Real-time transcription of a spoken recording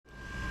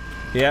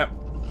Yeah,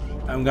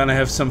 I'm gonna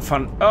have some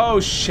fun. Oh,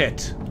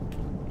 shit.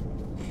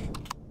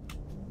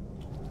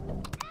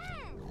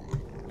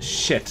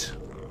 Shit.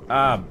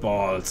 Ah,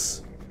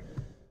 balls.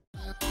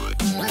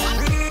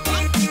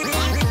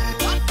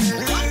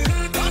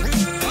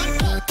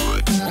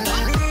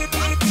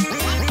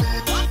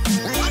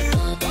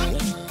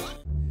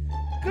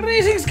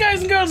 Greetings, guys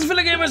and girls and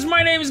fellow gamers.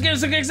 My name is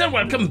GamersGeeks and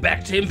welcome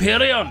back to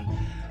Empyrion.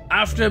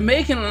 After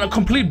making a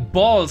complete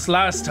balls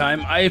last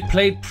time, I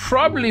played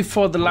probably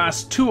for the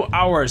last 2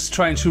 hours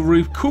trying to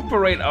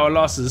recuperate our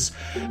losses,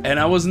 and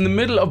I was in the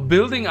middle of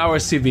building our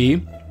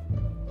CV.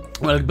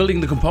 Well,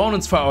 building the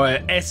components for our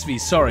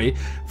SV,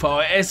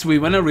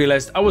 when I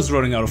realized I was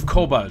running out of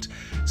cobalt.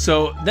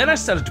 So then I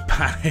started to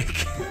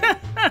panic.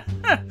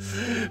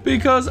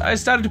 Because I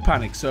started to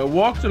panic. So I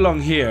walked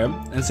along here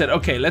and said,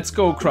 okay, let's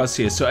go across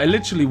here. So I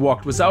literally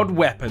walked without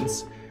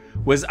weapons,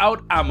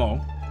 without ammo,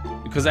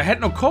 because I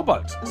had no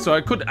cobalt. So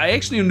I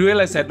actually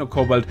realized I had no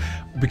cobalt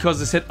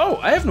because I said, oh,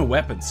 I have no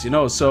weapons, you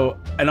know. So,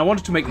 and I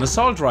wanted to make an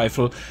assault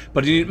rifle,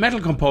 but you need metal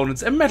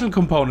components, and metal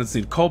components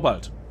need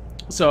cobalt.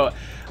 So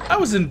I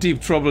was in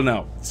deep trouble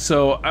now.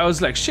 So I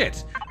was like,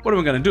 shit, what am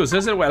I gonna do? So I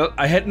said, well,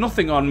 I had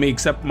nothing on me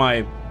except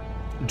my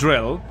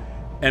drill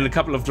and a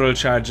couple of drill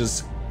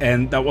charges,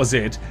 and that was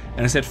it.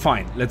 And I said,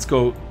 fine, let's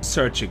go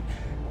searching.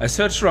 I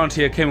searched around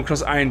here, came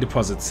across iron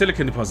deposit,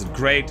 silicon deposit,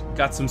 great,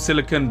 got some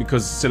silicon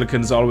because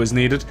silicon is always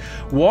needed.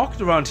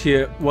 Walked around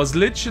here, was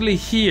literally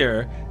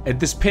here at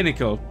this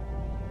pinnacle,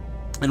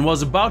 and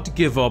was about to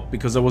give up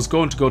because I was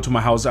going to go to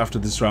my house after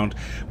this round.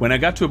 When I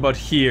got to about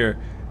here,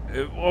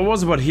 I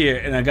was about here,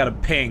 and I got a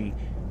ping,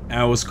 and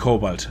I was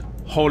cobalt.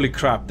 Holy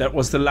crap, that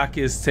was the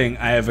luckiest thing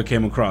I ever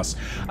came across.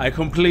 I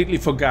completely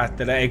forgot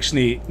that I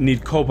actually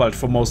need cobalt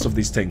for most of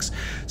these things.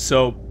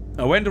 So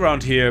I went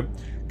around here,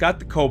 got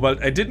the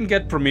cobalt. I didn't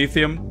get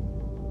promethium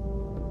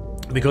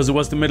because it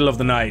was the middle of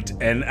the night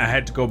and I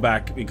had to go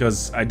back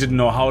because I didn't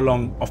know how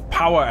long of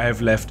power I have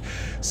left.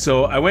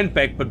 So I went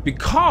back, but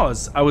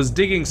because I was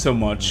digging so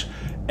much,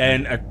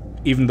 and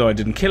even though I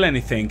didn't kill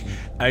anything,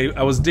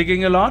 I was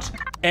digging a lot.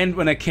 And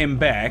when I came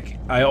back,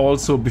 I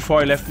also,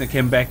 before I left and I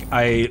came back,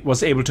 I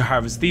was able to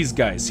harvest these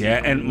guys,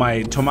 yeah, and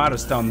my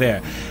tomatoes down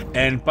there.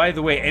 And by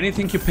the way,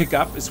 anything you pick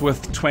up is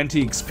worth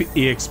 20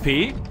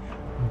 EXP,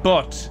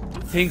 but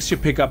things you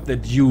pick up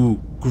that you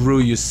grew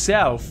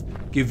yourself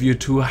give you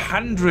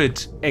 200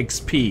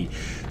 XP.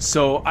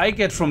 So I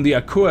get from the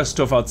Akua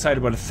stuff outside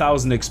about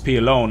 1000 XP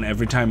alone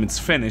every time it's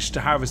finished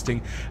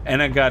harvesting,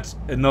 and I got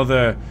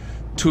another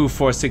 2,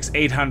 4, 6,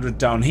 800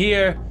 down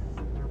here.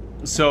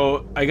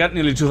 So I got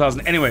nearly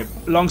 2000. Anyway,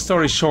 long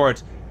story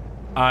short,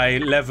 I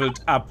leveled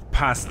up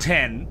past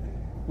 10,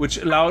 which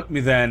allowed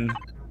me then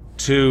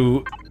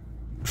to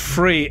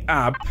free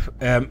up.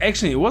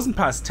 Actually, it wasn't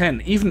past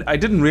 10. Even I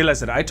didn't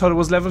realize it. I thought it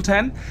was level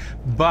 10,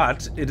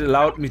 but it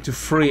allowed me to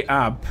free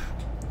up.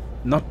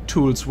 Not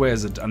tools. Where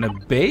is it? On a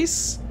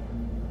base?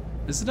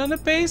 Is it on a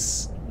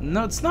base?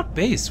 No, it's not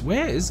base.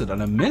 Where is it?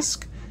 On a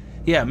MISC?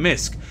 Yeah,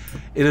 MISC.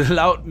 It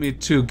allowed me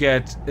to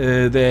get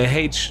the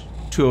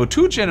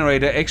H2O2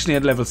 generator actually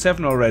at level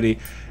 7 already,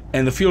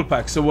 and the fuel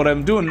pack. So what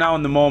I'm doing now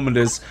in the moment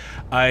is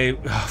I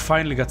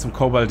finally got some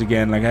cobalt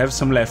again. Like I have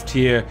some left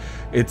here.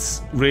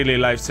 It's really a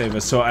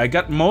lifesaver. So I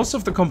got most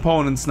of the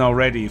components now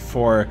ready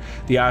for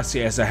the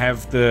RCS. I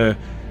have the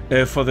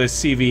for the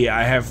CV.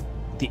 I have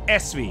the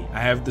SV. I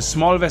have the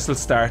small vessel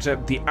starter,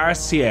 the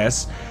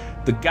RCS,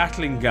 the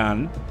Gatling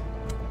gun.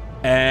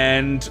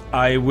 And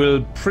I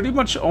will pretty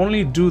much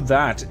only do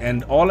that,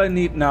 and all I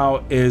need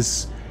now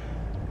is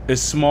a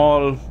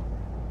small,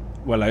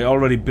 well, I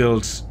already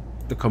built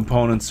the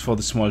components for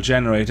the small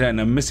generator, and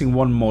I'm missing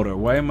one motor.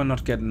 Why am I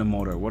not getting a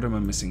motor? What am I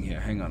missing here?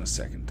 Hang on a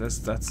second,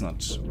 that's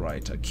not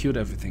right. I queued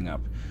everything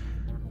up.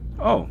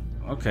 Oh,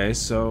 okay,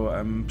 so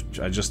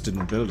I just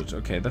didn't build it.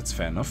 Okay, that's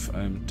fair enough.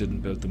 I didn't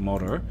build the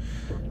motor,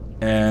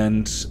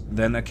 and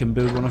then I can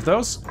build one of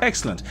those.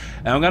 Excellent.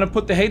 And I'm gonna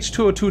put the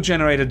H2O2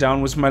 generator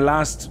down with my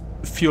last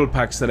fuel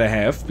packs that I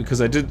have,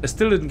 because I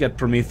still didn't get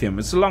promethium.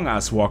 It's a long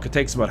ass walk. It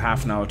takes about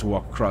half an hour to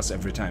walk across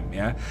every time,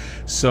 yeah,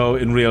 so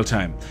in real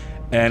time.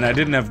 And I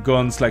didn't have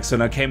guns, like, so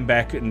I came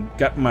back and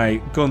got my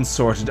guns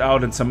sorted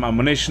out and some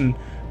ammunition,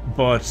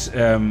 but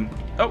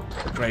oh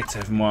great, I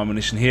have more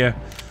ammunition here.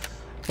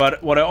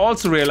 But what I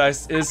also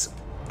realized is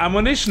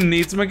ammunition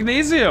needs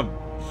magnesium,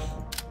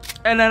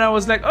 and then I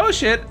was like, oh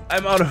shit,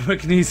 I'm out of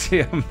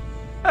magnesium.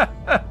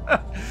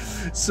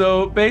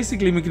 So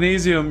basically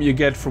magnesium you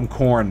get from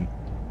corn.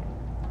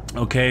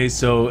 Okay,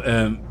 so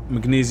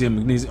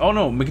magnesium, oh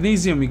no,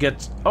 magnesium you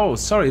get, oh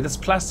sorry, that's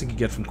plastic you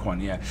get from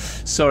corn, yeah.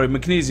 Sorry,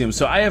 magnesium.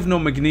 So I have no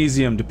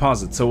magnesium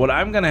deposit. So what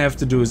I'm gonna have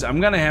to do is I'm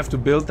gonna have to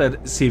build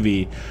that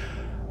CV.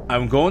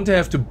 I'm going to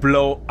have to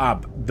blow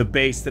up the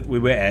base that we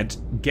were at,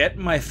 get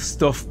my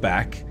stuff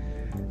back,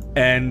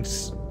 and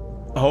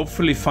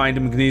hopefully find a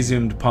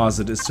magnesium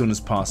deposit as soon as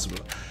possible.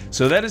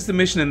 So that is the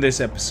mission in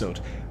this episode.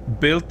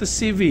 Build the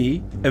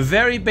CV, a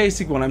very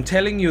basic one. I'm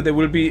telling you, there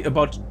will be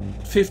about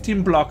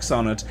 15 blocks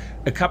on it,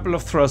 a couple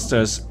of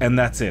thrusters, and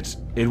that's it.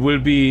 It will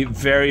be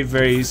very,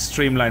 very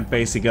streamlined,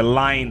 basic. A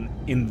line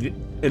in the...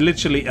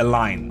 literally a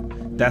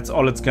line. That's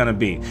all it's gonna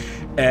be.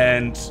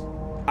 And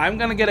I'm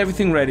gonna get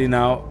everything ready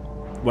now.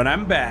 When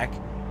I'm back,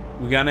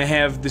 we're gonna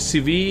have the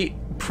CV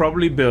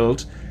probably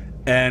built,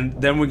 and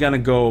then we're gonna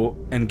go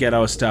and get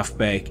our stuff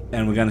back,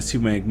 and we're gonna see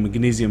where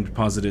magnesium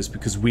deposit is,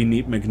 because we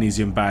need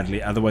magnesium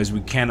badly. Otherwise, we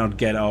cannot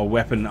get our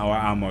weapon, our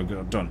armor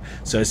done.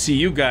 So I see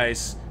you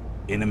guys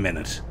in a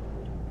minute.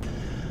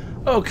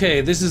 Okay,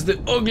 this is the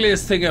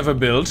ugliest thing ever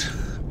built.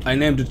 I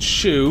named it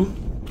Shoe.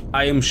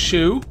 I am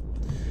Shoe.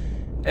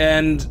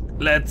 And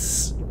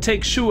let's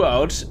take Shoe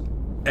out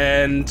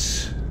and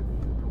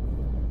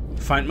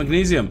find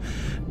magnesium.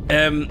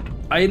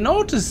 I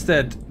noticed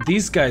that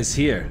these guys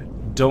here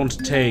don't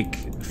take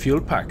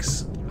fuel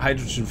packs,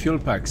 hydrogen fuel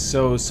packs.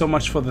 So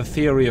much for the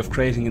theory of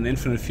creating an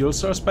infinite fuel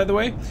source, by the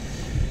way.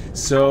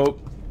 So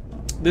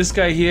this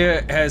guy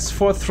here has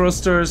 4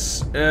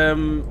 thrusters.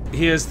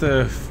 Here's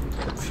the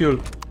fuel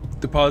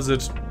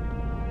deposit.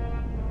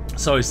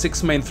 Sorry,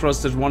 6 main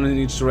thrusters, 1 in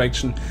each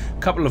direction.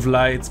 Couple of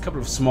lights,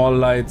 couple of small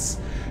lights.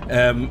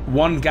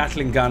 1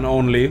 Gatling gun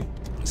only.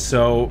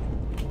 So,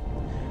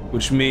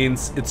 which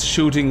means it's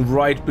shooting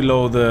right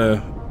below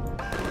the...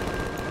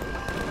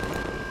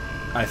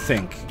 I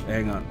think.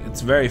 Hang on.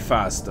 It's very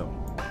fast though.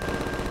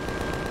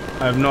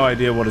 I have no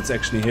idea what it's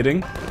actually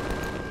hitting.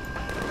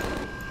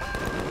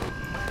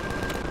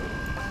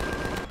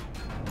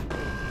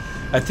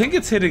 I think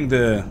it's hitting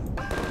the...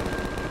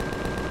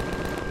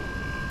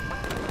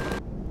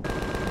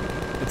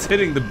 It's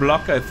hitting the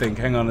block, I think.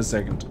 Hang on a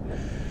second.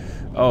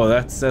 Oh,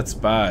 that's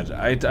bad.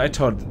 I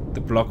thought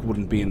the block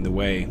wouldn't be in the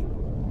way.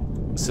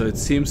 So it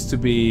seems to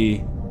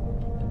be...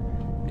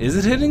 Is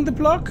it hitting the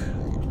block?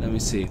 Let me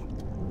see.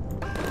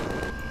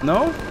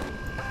 No?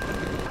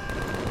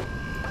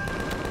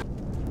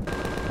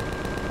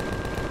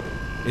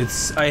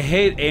 It's... I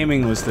hate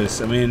aiming with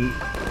this. I mean...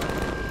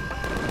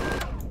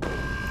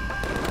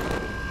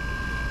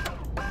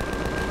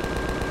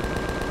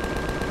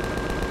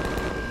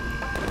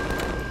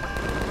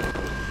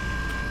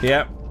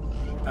 Yeah.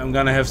 I'm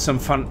gonna have some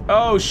fun.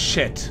 Oh,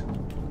 shit.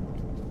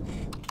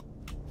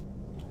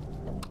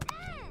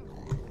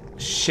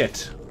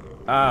 Shit.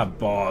 Ah,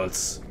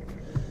 balls.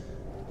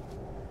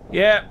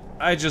 Yeah,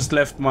 I just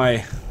left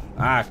my...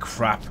 Ah,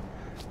 crap.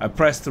 I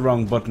pressed the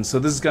wrong button, so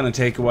this is gonna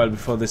take a while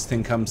before this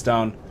thing comes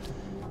down.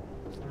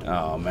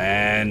 Oh,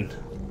 man.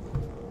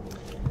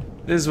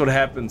 This is what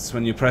happens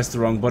when you press the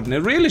wrong button. It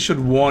really should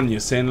warn you,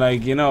 saying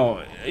like, you know,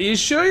 are you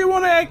sure you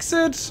want to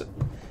exit?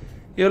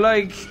 You're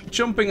like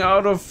jumping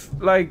out of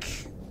like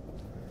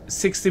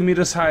 60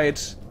 meters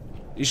height.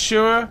 You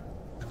sure?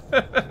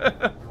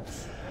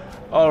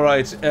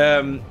 Alright,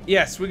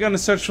 yes, we're gonna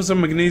search for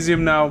some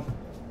magnesium now.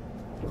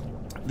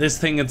 This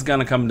thing is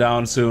gonna come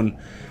down soon.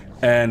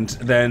 And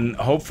then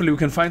hopefully we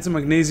can find some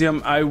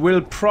magnesium. I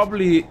will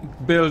probably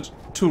build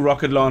 2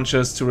 rocket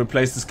launchers to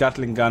replace this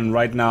Gatling gun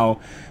right now,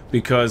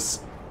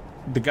 because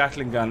the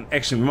Gatling gun,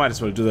 actually we might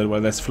as well do that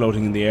while that's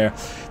floating in the air.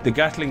 The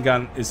Gatling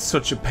gun is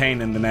such a pain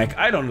in the neck.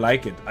 I don't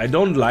like it. I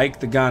don't like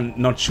the gun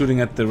not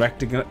shooting at the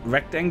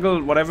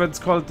rectangle, whatever it's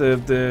called,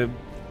 the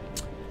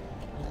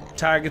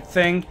target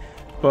thing.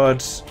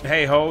 But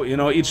hey ho, you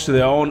know, each to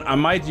their own. I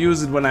might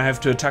use it when I have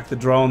to attack the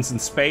drones in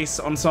space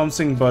on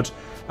something, but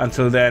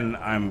until then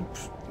I'm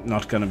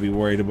not gonna be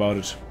worried about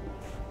it.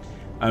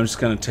 I'm just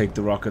gonna take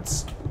the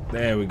rockets.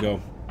 There we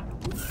go.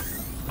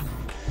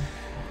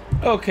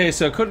 Okay,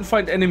 so I couldn't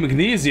find any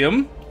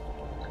magnesium,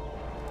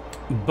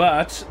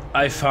 but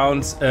I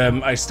found,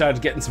 I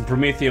started getting some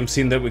promethium,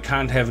 seeing that we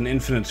can't have an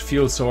infinite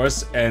fuel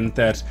source and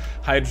that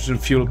hydrogen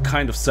fuel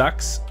kind of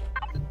sucks.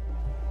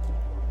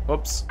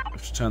 Oops, I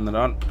have to turn that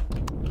on.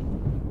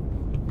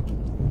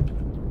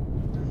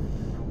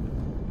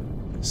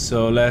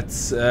 So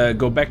let's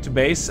go back to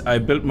base. I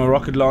built my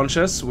rocket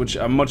launchers, which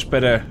are much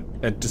better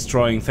at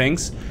destroying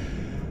things.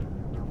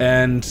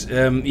 And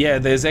yeah,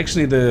 there's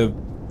actually the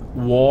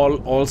wall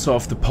also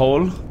of the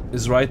pole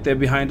is right there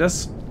behind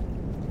us.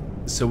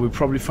 So we'll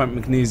probably find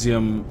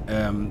magnesium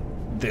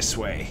this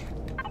way,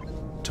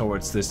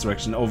 towards this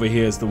direction. Over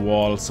here is the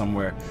wall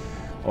somewhere.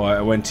 Or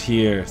I went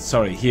here,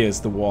 sorry,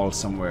 here's the wall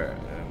somewhere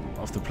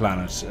of the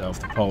planet, of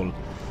the pole.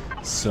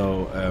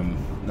 So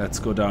let's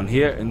go down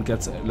here and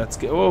let's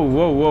get, whoa,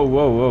 whoa, whoa,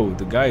 whoa, whoa.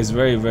 The guy is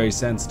very, very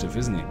sensitive,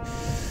 isn't he?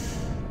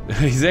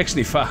 He's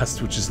actually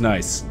fast, which is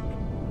nice.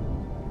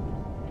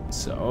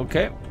 So,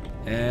 okay.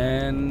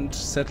 And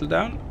settle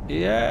down.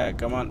 Yeah,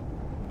 come on.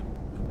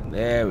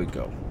 There we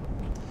go.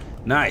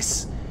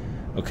 Nice.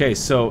 Okay,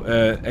 so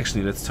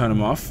actually, let's turn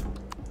him off.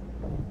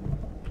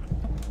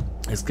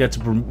 Let's get the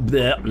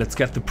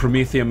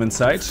promethium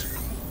inside.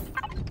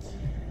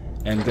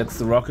 And let's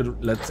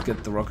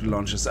get the rocket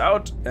launchers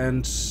out,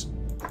 and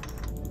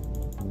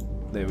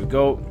there we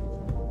go.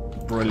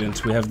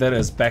 Brilliant. We have that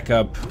as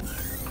backup.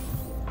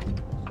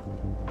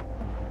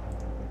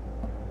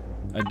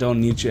 I don't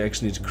need you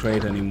actually to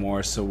create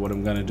anymore, so what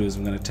I'm gonna do is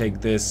I'm gonna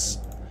take this.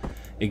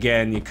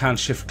 Again, you can't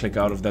shift click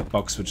out of that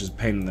box, which is a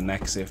pain in the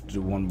neck, so you have to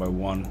do one by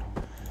one.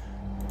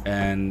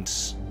 And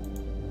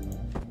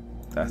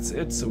that's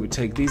it. So we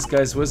take these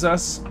guys with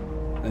us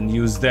and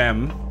use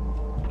them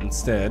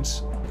instead.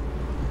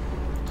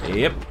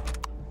 Yep.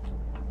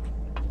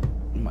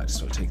 Might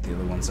as well take the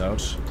other ones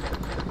out.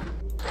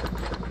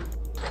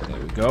 There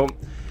we go.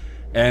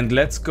 And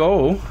let's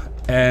go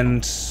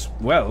and,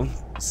 well,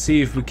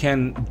 see if we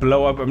can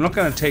blow up. I'm not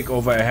gonna take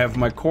over. I have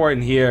my core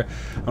in here.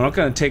 I'm not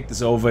gonna take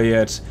this over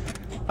yet.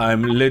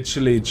 I'm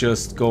literally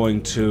just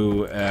going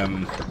to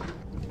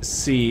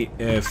see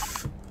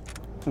if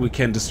we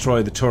can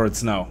destroy the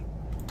turrets now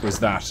with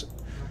that.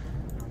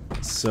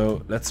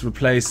 So let's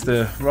replace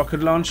the rocket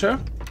launcher.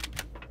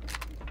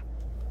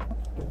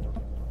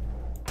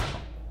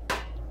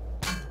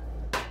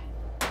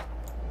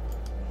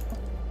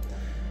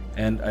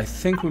 And I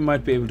think we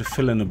might be able to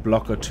fill in a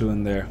block or two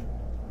in there.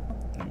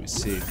 Let me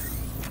see.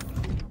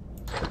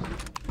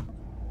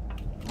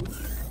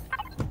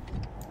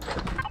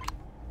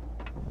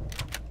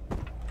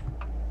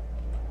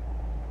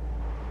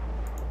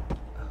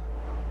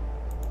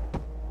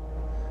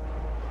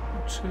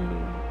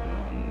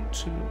 One,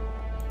 two.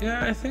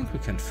 Yeah, I think we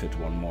can fit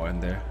one more in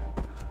there.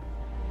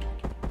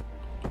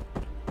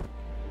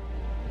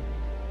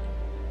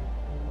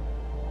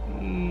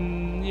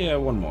 Yeah,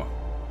 one more.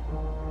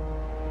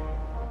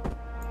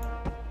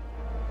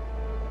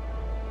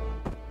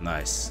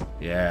 Nice.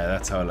 Yeah,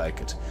 that's how I like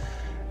it.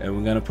 And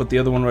we're gonna put the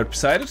other one right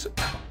beside it.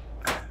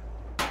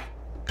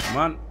 Come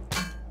on.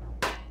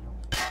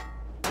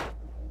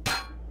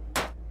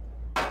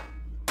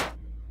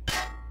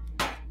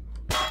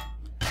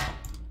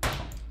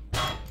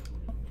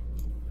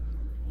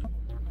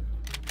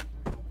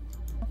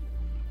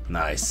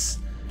 Nice.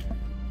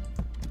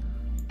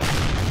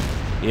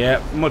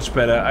 Yeah, much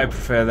better. I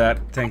prefer that.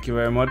 Thank you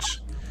very much.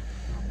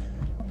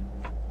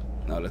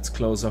 Now let's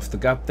close off the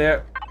gap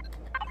there.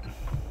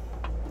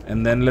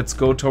 And then let's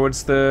go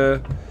towards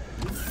the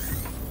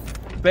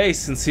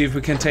base and see if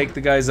we can take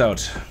the guys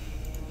out.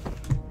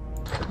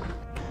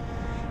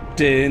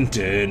 Dun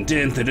dun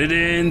dun dun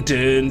dun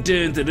dun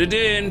dun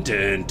dun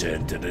dun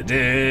dun dun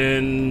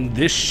dun.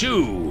 This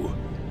shoe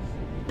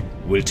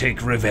will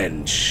take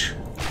revenge.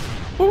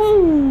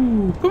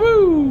 Woo!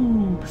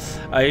 Woo!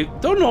 I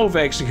don't know if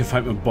I actually can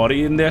find my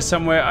body in there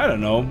somewhere. I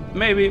don't know.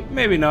 Maybe,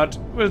 maybe not.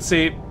 We'll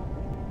see.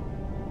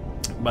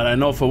 But I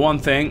know for one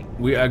thing,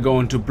 we are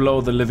going to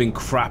blow the living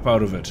crap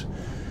out of it.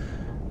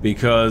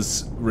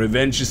 Because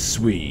revenge is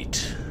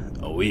sweet.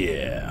 Oh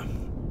yeah.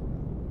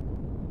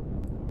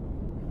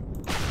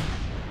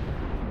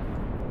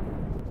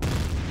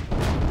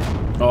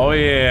 Oh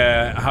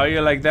yeah. How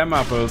you like them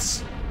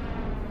apples?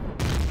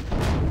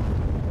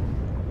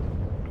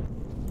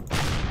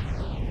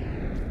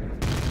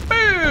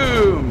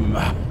 Boom!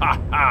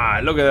 Ha ha!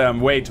 Look at them,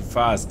 way too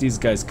fast. These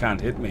guys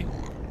can't hit me.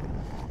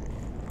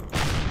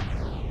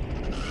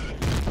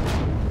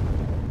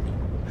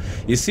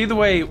 You see the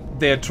way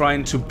they're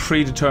trying to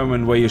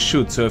predetermine where you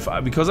shoot. So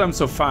because I'm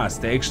so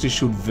fast, they actually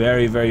shoot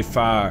very, very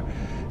far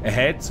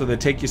ahead. So they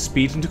take your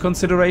speed into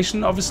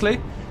consideration, obviously.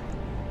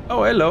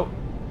 Oh, hello.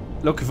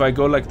 Look, if I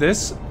go like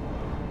this.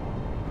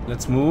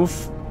 Let's move.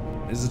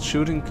 Is it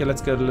shooting? Okay,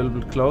 let's get a little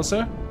bit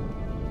closer.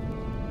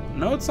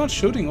 No, it's not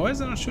shooting. Why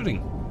is it not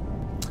shooting?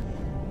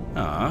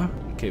 Ah,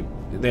 okay.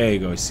 There you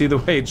go. See the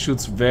way it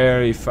shoots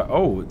very fast.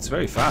 Oh, it's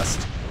very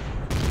fast.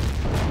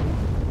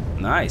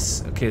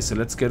 Nice. Okay, so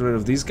let's get rid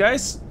of these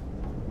guys.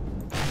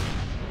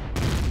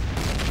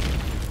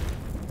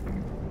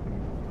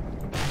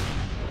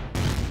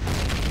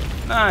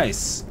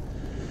 Nice.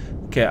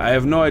 Okay, I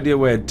have no idea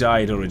where it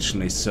died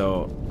originally,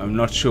 so I'm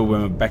not sure where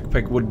my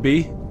backpack would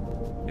be.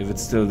 If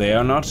it's still there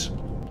or not.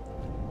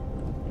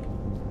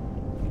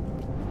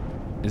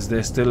 Is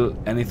there still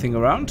anything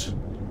around?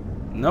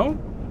 No?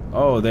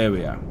 Oh, there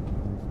we are.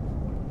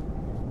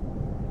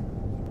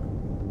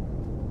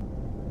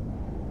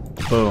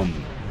 Boom.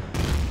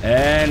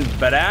 And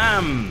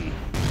badam!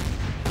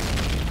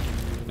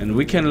 And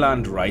we can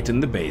land right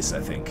in the base, I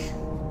think.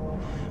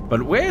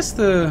 But where's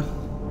the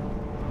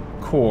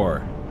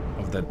core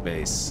of that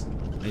base?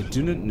 I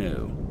do not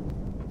know.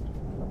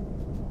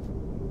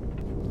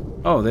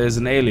 Oh, there's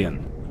an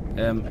alien.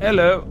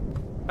 Hello.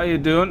 How you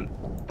doing?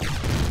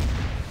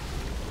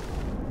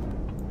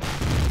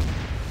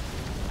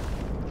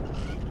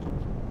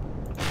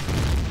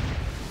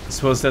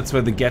 I suppose that's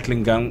where the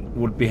Gatling gun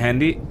would be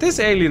handy. This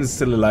alien is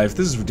still alive.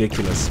 This is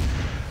ridiculous.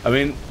 I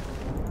mean,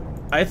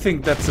 I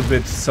think that's a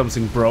bit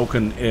something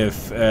broken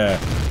if a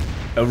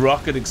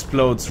rocket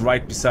explodes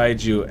right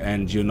beside you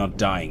and you're not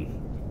dying.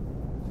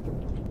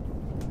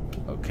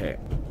 Okay.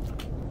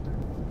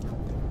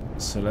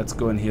 So let's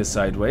go in here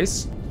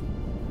sideways.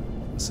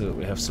 So that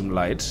we have some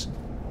light.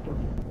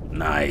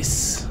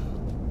 Nice.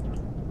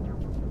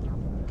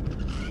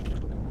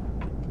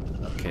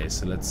 Okay,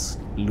 so let's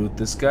loot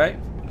this guy.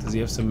 Does he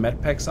have some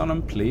med packs on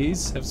him?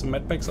 Please have some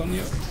med packs on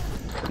you.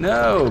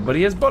 No, but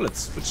he has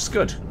bullets, which is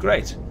good.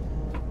 Great.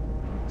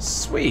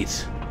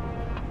 Sweet.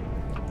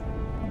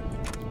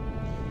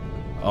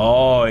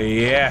 Oh,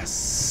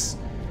 yes.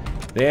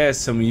 There's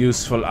some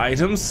useful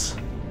items.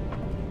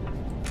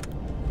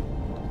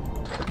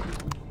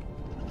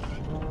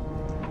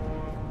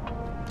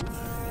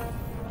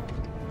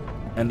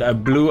 And I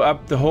blew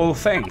up the whole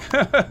thing.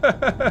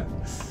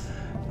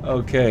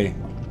 Okay.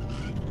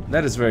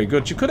 That is very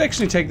good. You could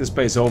actually take this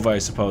base over, I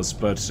suppose,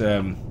 but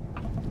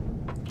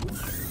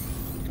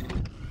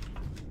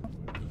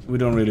we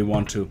don't really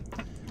want to.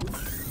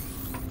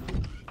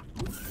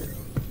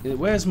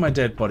 Where's my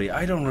dead body?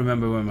 I don't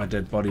remember where my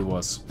dead body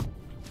was.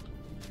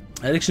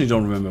 I actually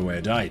don't remember where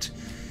I died.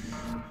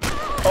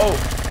 Oh!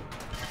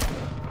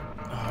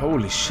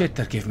 Holy shit,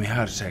 that gave me a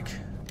heart attack.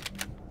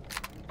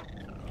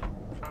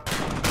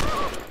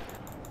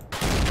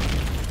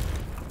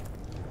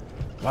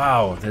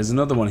 Wow, there's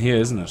another one here,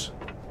 isn't it?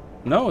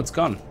 No, it's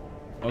gone.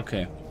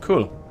 Okay,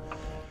 cool.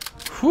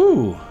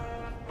 Whew.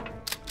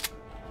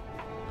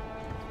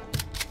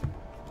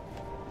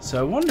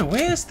 So I wonder,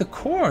 where's the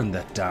core in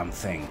that damn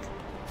thing?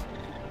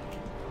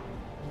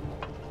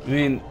 I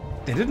mean,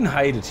 they didn't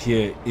hide it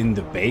here in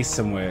the base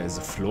somewhere as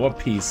a floor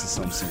piece or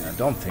something. I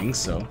don't think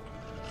so.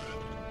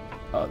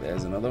 Oh,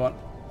 there's another one.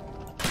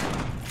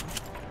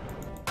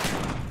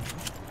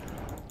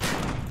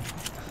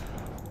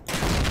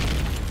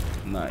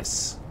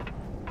 Nice.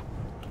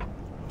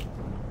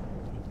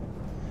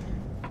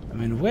 I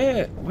mean,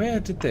 where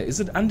did they...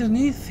 Is it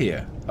underneath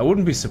here? I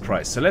wouldn't be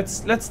surprised. So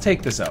let's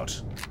take this out.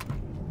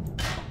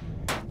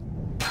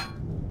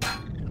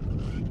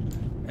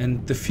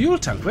 And the fuel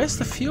tank. Where's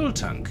the fuel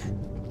tank?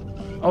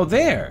 Oh,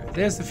 there.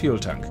 There's the fuel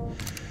tank.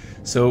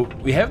 So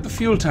we have the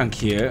fuel tank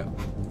here.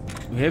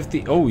 We have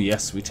the... Oh,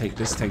 yes. We take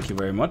this. Thank you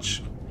very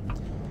much.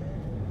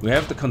 We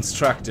have the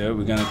constructor.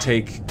 We're gonna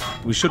take...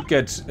 We should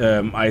get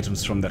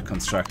items from that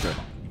constructor.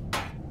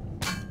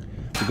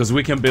 Because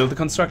we can build the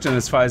constructor, and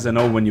as far as I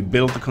know, when you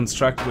build the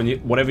constructor,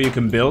 whatever you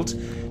can build,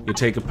 you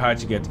take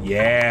apart, you get,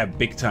 yeah,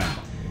 big time.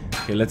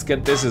 Okay, let's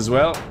get this as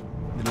well.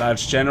 The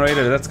large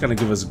generator, that's gonna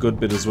give us a good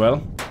bit as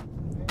well.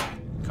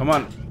 Come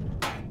on.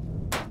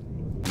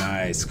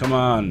 Nice, come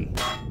on.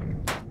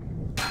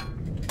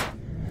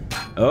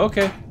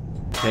 Okay,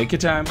 take your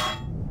time.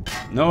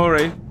 No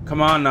hurry.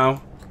 Come on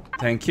now.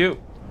 Thank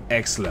you.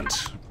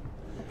 Excellent.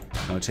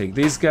 I'll take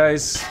these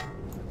guys.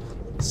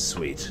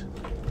 Sweet.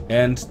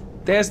 And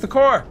there's the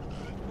core.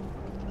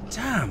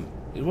 Damn,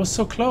 it was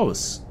so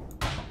close.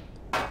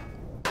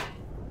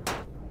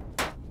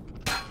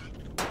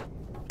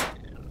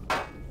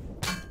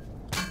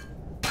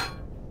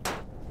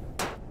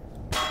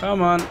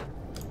 Come on.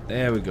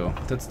 There we go.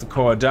 That's the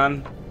core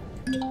done.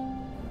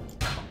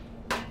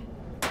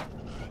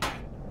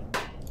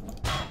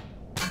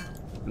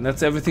 And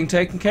that's everything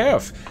taken care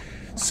of.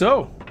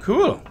 So,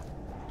 cool.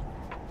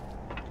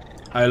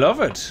 I love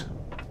it.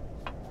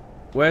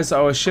 Where's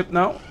our ship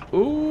now?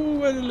 Ooh,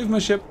 where did I leave my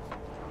ship?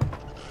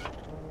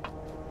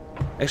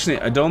 Actually,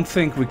 I don't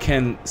think we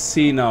can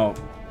see now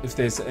if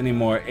there's any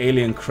more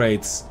alien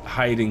crates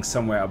hiding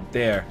somewhere up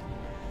there.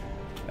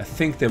 I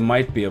think there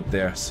might be up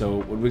there. So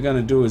what we're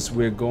gonna do is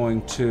we're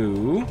going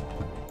to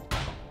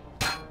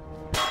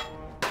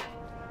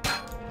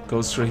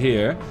go through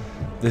here.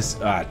 This,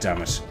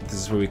 damn it. This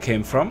is where we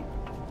came from.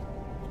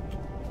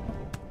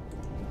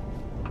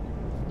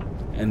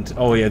 And,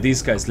 oh yeah,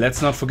 these guys.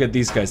 Let's not forget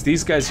these guys.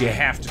 These guys you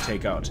have to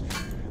take out.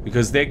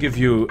 Because they give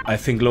you, I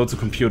think, loads of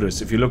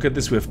computers. If you look at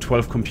this, we have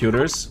 12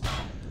 computers.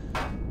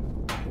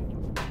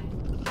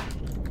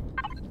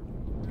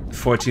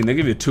 14, they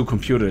give you 2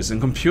 computers. And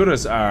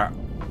computers are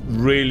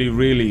really,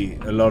 really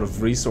a lot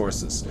of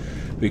resources.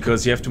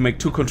 Because you have to make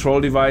 2 control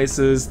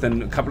devices,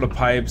 then a couple of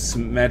pipes,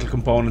 metal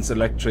components,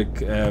 electric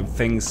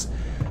things.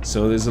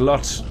 So there's a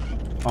lot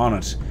on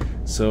it.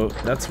 So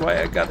that's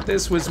why I got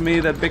this with me,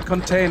 that big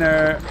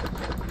container.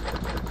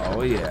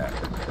 Oh yeah.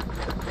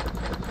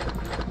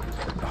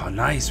 Oh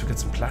nice, we got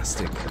some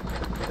plastic.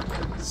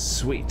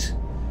 Sweet.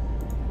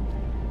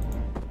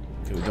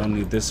 Okay, we don't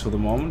need this for the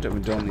moment, and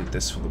we don't need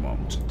this for the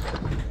moment.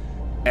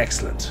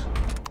 Excellent.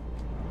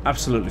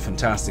 Absolutely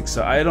fantastic.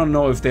 So I don't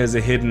know if there's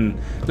a hidden...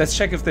 Let's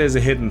check if there's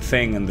a hidden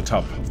thing in the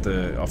top of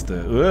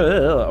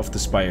the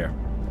spire.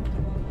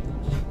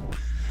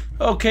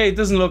 Okay, it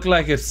doesn't look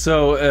like it,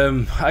 so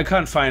I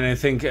can't find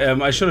anything.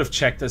 I should have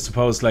checked, I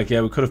suppose. Like,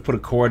 yeah, we could have put a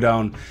core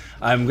down.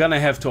 I'm gonna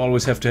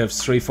always have to have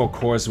 3-4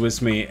 cores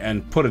with me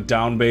and put it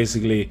down,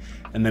 basically,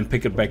 and then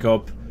pick it back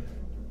up.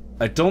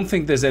 I don't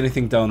think there's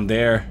anything down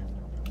there.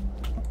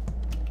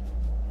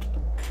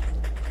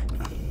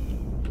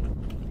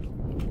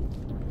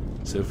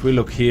 So if we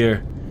look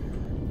here,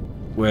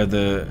 where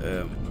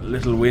the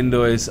little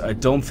window is, I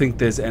don't think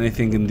there's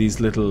anything in these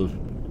little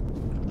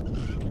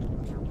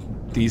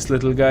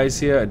guys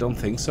here. I don't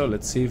think so.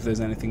 Let's see if there's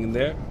anything in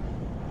there.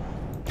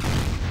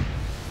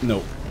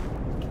 No.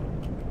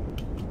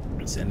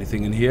 Is there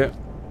anything in here?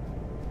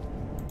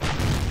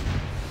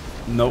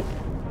 Nope.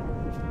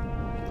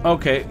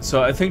 Okay,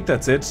 so I think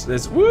that's it.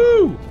 There's...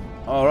 Woo!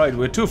 Alright,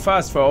 we're too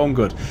fast for our own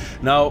good.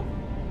 Now,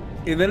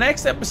 in the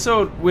next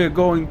episode, we're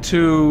going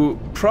to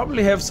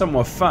probably have some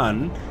more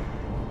fun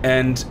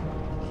and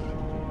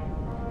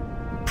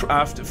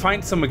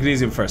find some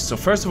magnesium first. So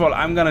first of all,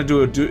 I'm gonna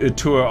do a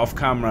tour off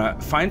camera,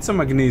 find some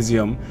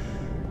magnesium,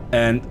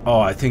 and oh,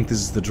 I think this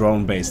is the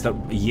drone base.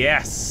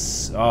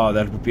 Yes! Oh,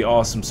 that would be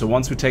awesome. So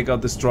once we take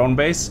out this drone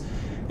base,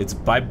 It's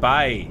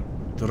bye-bye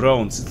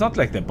drones. It's not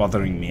like they're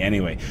bothering me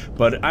anyway.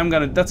 But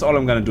that's all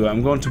I'm gonna do.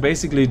 I'm going to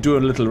basically do a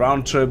little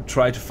round trip,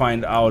 try to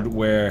find out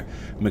where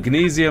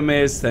magnesium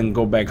is, then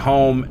go back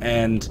home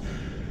and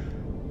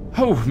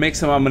make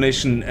some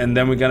ammunition, and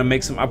then we're gonna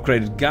make some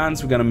upgraded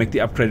guns. We're gonna make the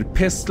upgraded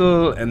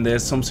pistol, and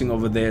there's something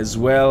over there as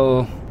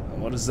well.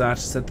 What is that?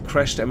 Is that the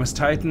crashed MS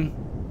Titan?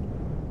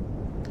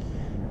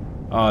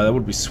 Oh, that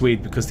would be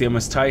sweet, because the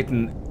MS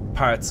Titan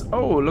parts...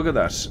 Oh, look at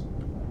that.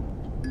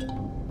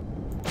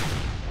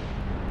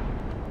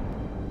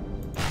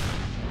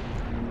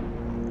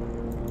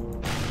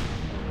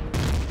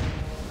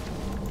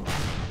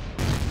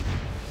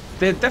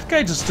 That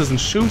guy just doesn't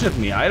shoot at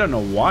me. I don't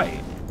know why.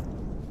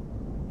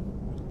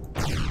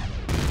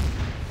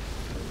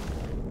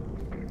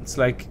 It's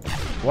like,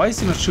 why is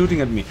he not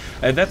shooting at me?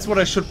 That's what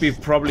I should be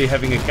probably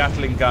having a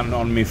Gatling gun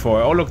on me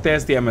for. Oh, look,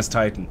 there's the MS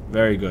Titan.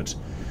 Very good.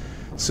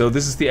 So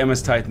this is the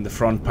MS Titan, the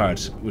front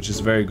part, which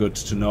is very good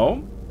to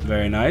know.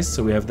 Very nice.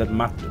 So we have that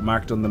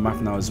marked on the map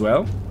now as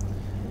well.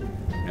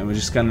 And we're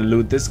just gonna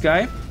loot this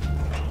guy.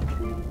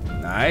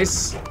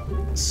 Nice.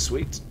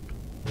 Sweet.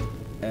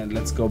 And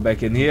let's go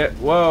back in here.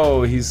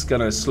 Whoa, he's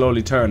gonna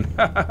slowly turn.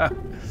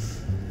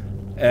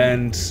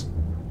 And...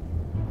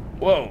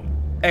 Whoa.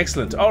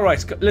 Excellent.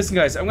 Alright, listen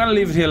guys, I'm gonna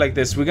leave it here like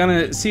this. We're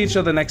gonna see each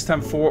other next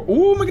time for...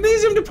 Ooh,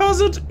 magnesium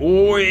deposit!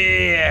 Oh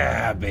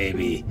yeah,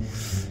 baby.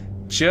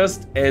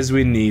 Just as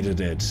we needed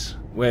it.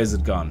 Where's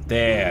it gone?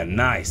 There,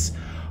 nice.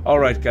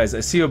 Alright guys, I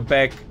see you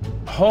back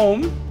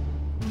home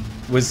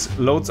with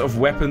loads of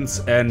weapons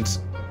and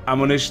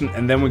ammunition,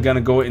 and then we're gonna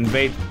go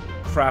invade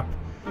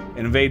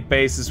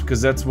bases,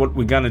 because that's what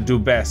we're gonna do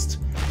best.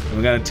 And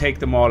we're gonna take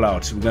them all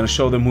out. We're gonna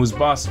show them who's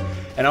boss.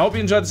 And I hope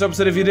you enjoyed this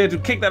episode. If you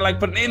did, kick that like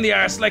button in the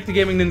arse like the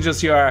gaming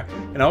ninjas you are.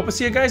 And I hope I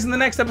see you guys in the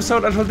next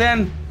episode. Until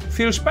then,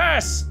 viel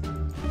Spaß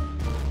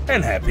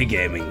and happy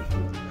gaming.